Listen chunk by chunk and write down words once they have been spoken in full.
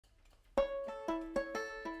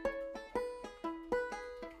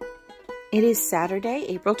It is Saturday,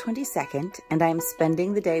 April 22nd, and I am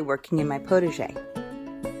spending the day working in my potager.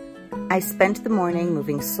 I spent the morning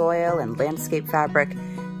moving soil and landscape fabric,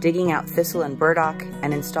 digging out thistle and burdock,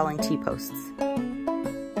 and installing T-posts.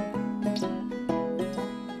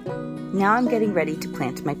 Now I'm getting ready to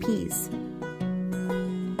plant my peas.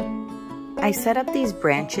 I set up these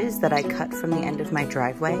branches that I cut from the end of my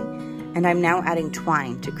driveway, and I'm now adding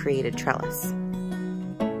twine to create a trellis.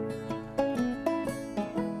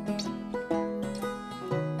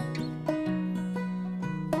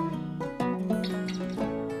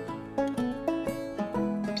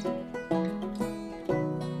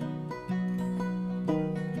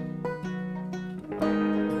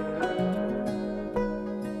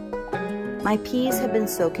 My peas have been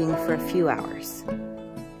soaking for a few hours.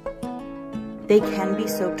 They can be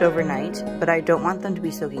soaked overnight, but I don't want them to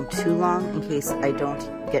be soaking too long in case I don't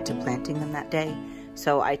get to planting them that day,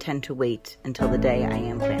 so I tend to wait until the day I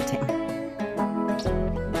am planting.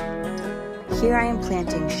 Here I am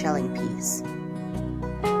planting shelling peas.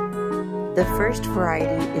 The first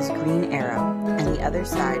variety is Green Arrow, and the other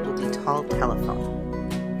side will be Tall Telephone.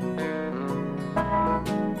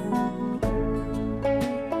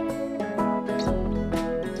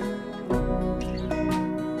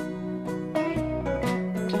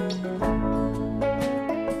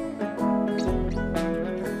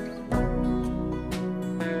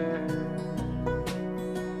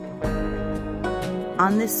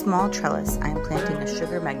 On this small trellis, I am planting a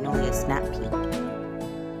sugar magnolia snap pea.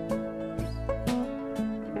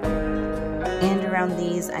 And around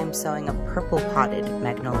these, I am sowing a purple potted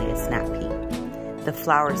magnolia snap pea. The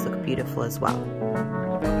flowers look beautiful as well.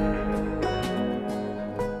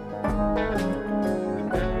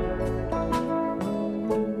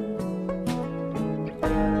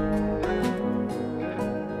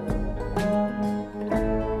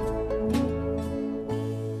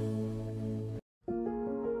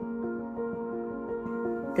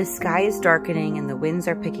 The sky is darkening and the winds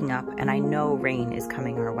are picking up, and I know rain is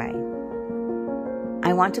coming our way.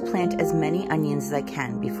 I want to plant as many onions as I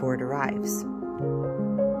can before it arrives.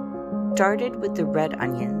 Started with the red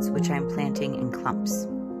onions, which I'm planting in clumps.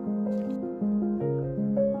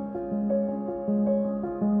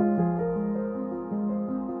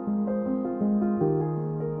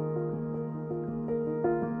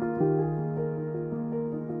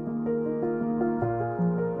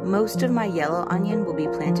 Most of my yellow onion will be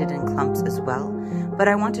planted in clumps as well, but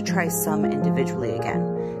I want to try some individually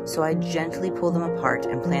again, so I gently pull them apart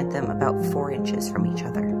and plant them about 4 inches from each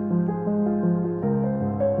other.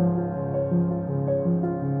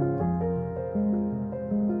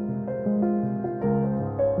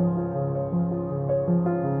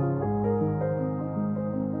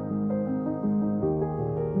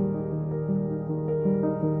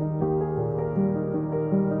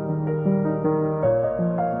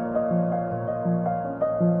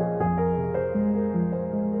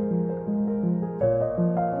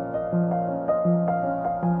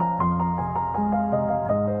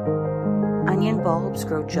 Onion bulbs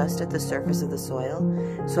grow just at the surface of the soil,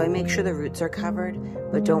 so I make sure the roots are covered,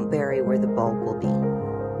 but don't bury where the bulb will be.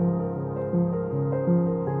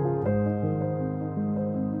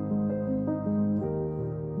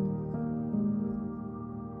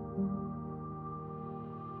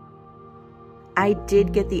 I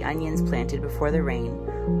did get the onions planted before the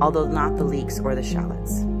rain, although not the leeks or the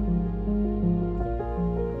shallots.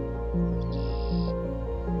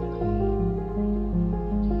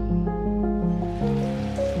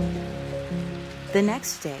 The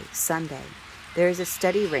next day, Sunday, there is a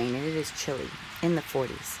steady rain and it is chilly, in the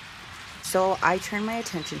 40s. So I turn my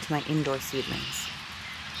attention to my indoor seedlings.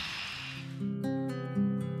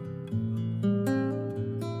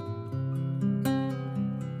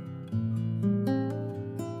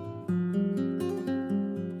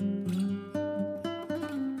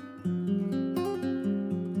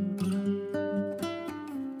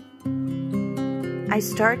 I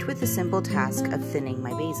start with the simple task of thinning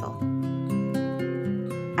my basil.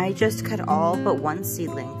 I just cut all but one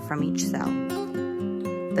seedling from each cell.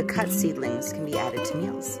 The cut seedlings can be added to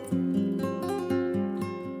meals.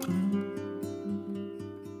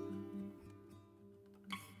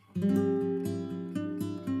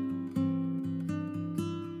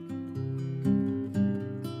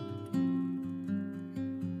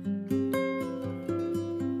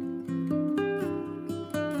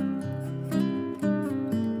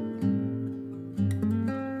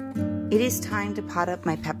 It is time to pot up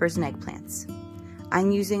my peppers and eggplants.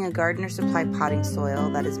 I'm using a Gardener Supply potting soil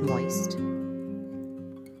that is moist.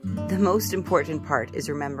 The most important part is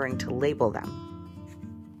remembering to label them.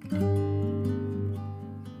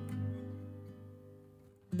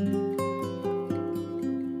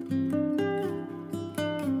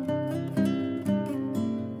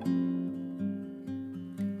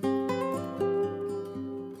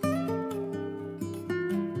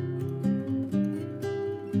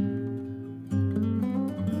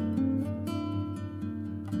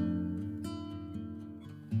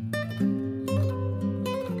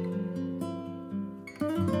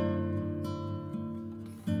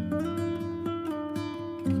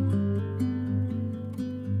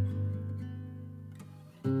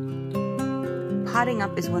 Potting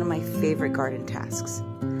up is one of my favorite garden tasks.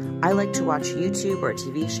 I like to watch YouTube or a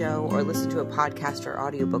TV show or listen to a podcast or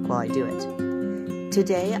audiobook while I do it.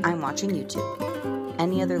 Today, I'm watching YouTube.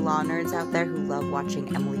 Any other law nerds out there who love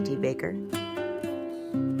watching Emily D. Baker?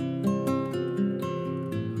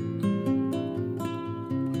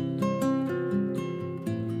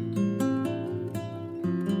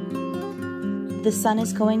 The sun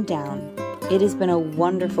is going down. It has been a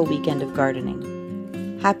wonderful weekend of gardening.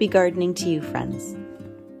 Happy gardening to you, friends.